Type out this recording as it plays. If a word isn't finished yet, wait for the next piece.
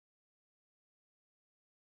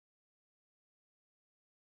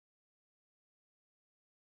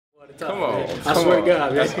Come on. I swear to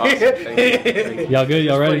God, man. That's awesome. Thank you. Y'all good?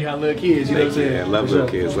 Y'all ready? Y'all little kids, you know what I'm saying? Yeah, love little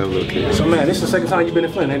kids, love little kids. So man, this is the second time you've been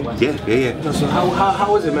in Flint, ain't it? Yeah. So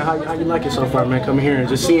how is it, man? How you like it so far, man? Coming here and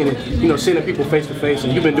just seeing it, you know, seeing the people face to face,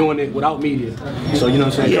 and you've been doing it without media. So you know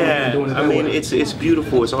what I'm saying? Yeah, doing it I mean, it's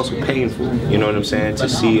beautiful. It's also painful. You know what I'm saying? To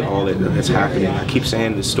see all that's happening. I keep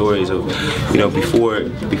saying the stories of, you know,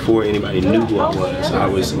 before anybody knew who I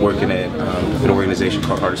was working at an organization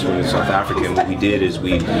called Artists in South Africa. And what we did is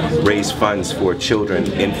we raised funds for children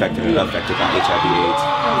infected and affected by HIV/AIDS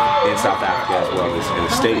in South Africa as well as in the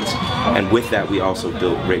States. And with that, we also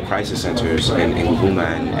built rape crisis centers in Nguma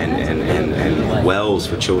and wells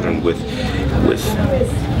for children with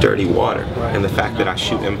dirty water. And the fact that I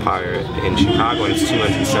shoot Empire in Chicago and it's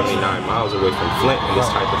 279 miles away from Flint and this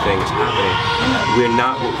type of thing is happening, we're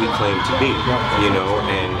not what we claim to be, you know,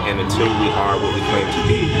 and until we are what we claim to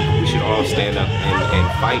be, we should all stand up and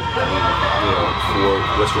fight, you know, for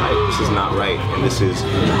what's right. This is not right, and this is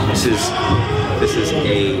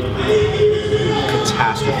a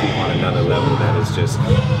catastrophe on another level that is just,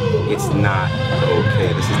 it's not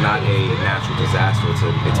okay. This is not a natural disaster,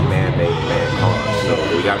 it's man-made, man-caused.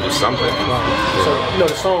 So we gotta do something. So, you know,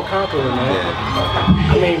 the song Conqueror, man.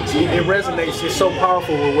 Yeah. I mean, it resonates, it's so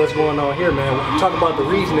powerful with what's going on here, man. Talk about the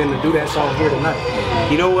reasoning to do that song here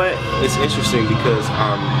tonight. You know what? It's interesting because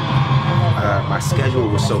my schedule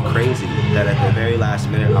was so crazy that at the very last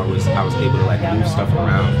minute I was able to like move stuff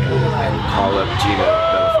around and call up Gina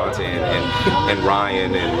Belafonte and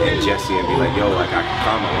Ryan and Jesse and be like, yo, like I can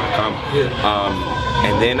come, I want to come.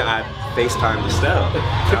 And then I FaceTimed Estelle.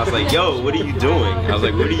 And I was like, yo, what are you doing? I was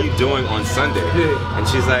like, what are you doing on Sunday? And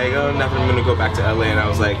she's like, oh, nothing, I'm gonna go back to LA. And I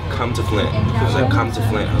was like, come to Flint. I was like, come to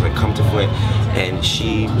Flint. I was like, come to Flint. And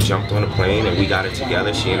she jumped on a plane and we got it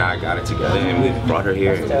together. She and I got it together and we brought her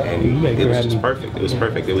here and it was just perfect. It was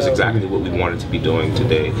perfect. It was exactly what we wanted to be doing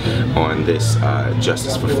today on this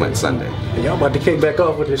Justice for Flint Sunday. Y'all about to kick back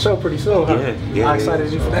off with the show pretty soon, huh? Yeah. How excited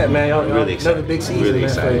is you for that, man? Y'all really excited. Another big season, really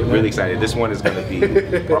excited. Man. Really excited. This one is gonna be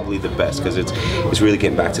probably the best because it's really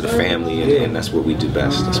getting back to the family and that's what we do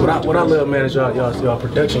best. That's what I love, man, is y'all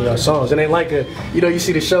production, y'all songs. It ain't like you know, you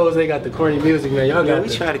see the shows, they got the corny music, man. Y'all got we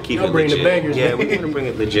try to keep it bring legit. The bangers, yeah, man. we want to bring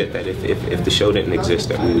it legit. That if the show didn't exist,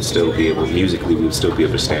 that we would still be able, musically, we would still be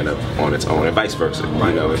able to stand up on its own, and vice versa.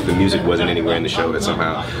 You know, if the music wasn't anywhere in the show, that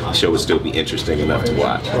somehow the show would still be interesting enough to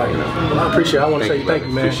watch. Right. You know? Well, I appreciate it. I want to say thank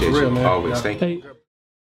you, man. Appreciate For real, you. man. Always. Thank you.